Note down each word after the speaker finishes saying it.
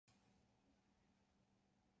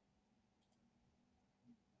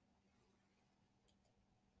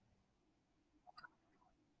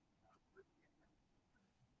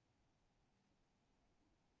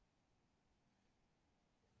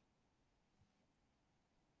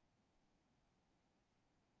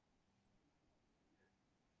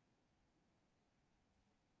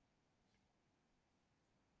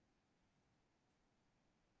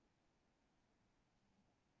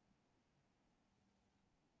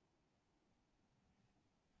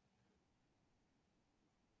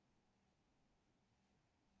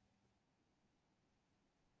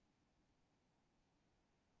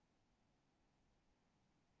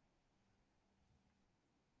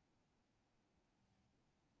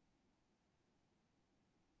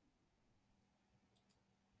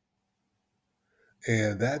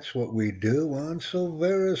And that's what we do on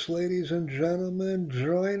Silveris, ladies and gentlemen.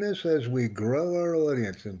 Join us as we grow our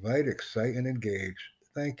audience. Invite, excite, and engage.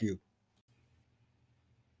 Thank you.